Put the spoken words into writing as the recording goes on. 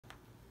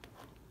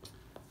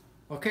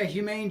Okay,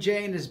 Humane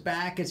Jane is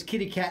back. It's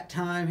kitty cat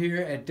time here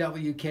at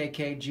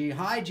WKKG.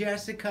 Hi,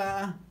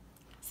 Jessica.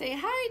 Say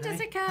hi,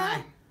 Jessica.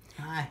 Hi.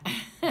 Hi.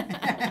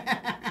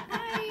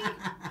 Hi.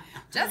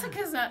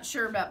 Jessica's not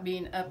sure about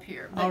being up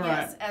here, but All right.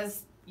 yes,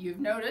 as you've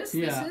noticed,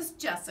 Yeah. this is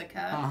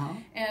Jessica, Uh-huh.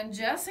 and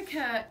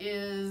Jessica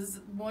is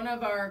one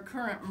of our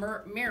current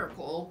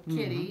miracle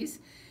kitties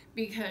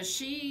because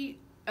she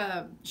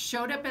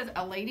showed up at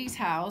a lady's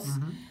house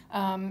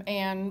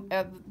and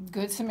a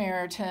Good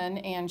Samaritan,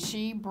 and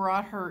she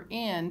brought her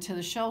in to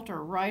the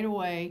shelter right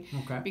away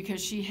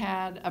because she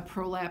had a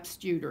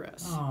prolapsed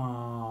uterus.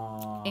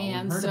 Oh,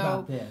 And heard so,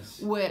 about this.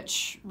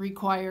 which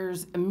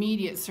requires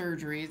immediate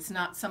surgery. It's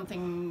not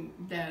something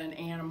that an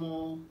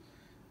animal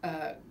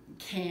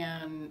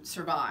can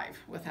survive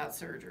without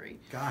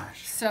surgery.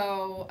 Gosh.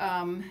 So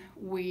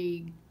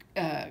we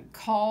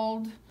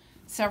called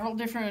several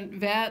different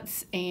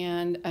vets,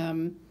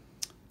 and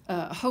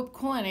Hope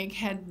Clinic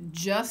had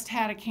just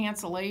had a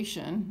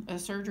cancellation, a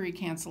surgery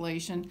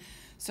cancellation.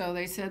 So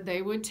they said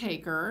they would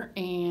take her,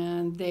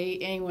 and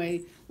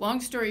anyway,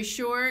 long story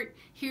short,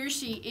 here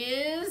she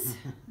is.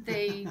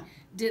 They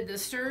did the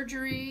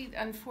surgery.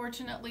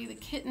 Unfortunately, the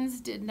kittens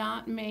did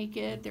not make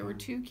it. There were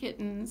 2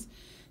 kittens.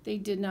 They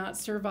did not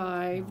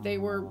survive. They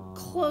were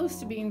close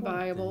to being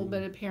viable,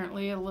 but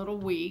apparently a little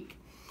weak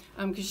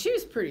because she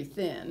was pretty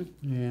thin.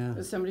 Yeah.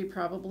 So somebody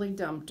probably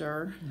dumped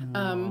her.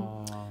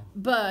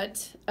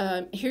 But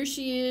here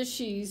she is.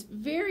 She's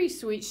very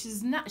sweet.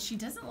 She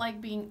doesn't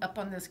like being up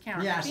on this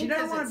counter. Yeah, I she think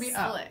doesn't 'cause want to it's be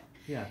up. slick.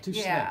 Yeah, too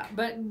Yeah, slick.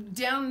 but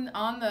down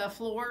on the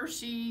floor,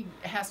 she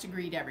has to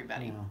greet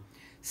everybody. Yeah.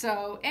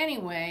 So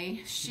anyway,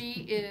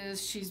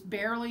 she's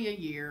barely a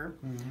year.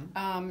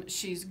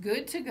 She's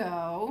good to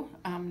go.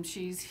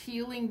 She's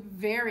healing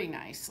very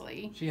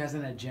nicely. She has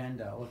an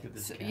agenda. Look at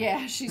this cat.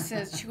 Yeah, she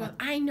goes,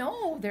 I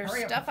know, there's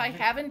Hurry up. stuff I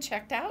haven't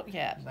checked out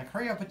yet. She's like,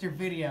 hurry up with your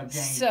video, Jane.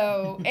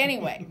 So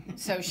anyway,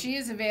 so she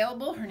is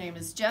available. Her name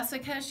is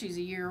Jessica. She's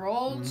a year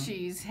old.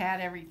 She's had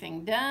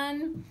everything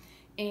done,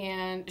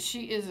 and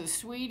she is a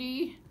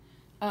sweetie.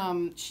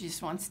 She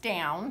just wants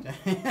down.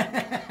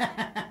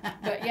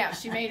 But yeah,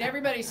 she made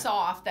everybody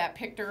soft that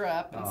picked her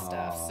up and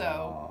stuff.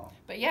 So,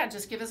 but yeah,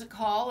 just give us a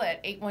call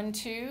at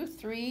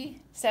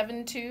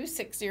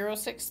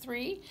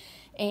 812-372-6063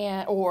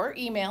 or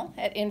email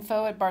at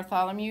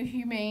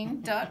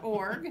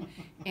info@bartholomewhumane.org,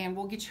 and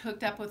we'll get you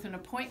hooked up with an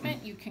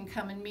appointment. You can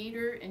come and meet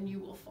her, and you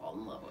will fall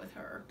in love with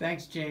her.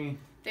 Thanks, Jane.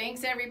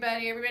 Thanks,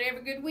 everybody. Everybody have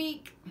a good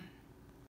week.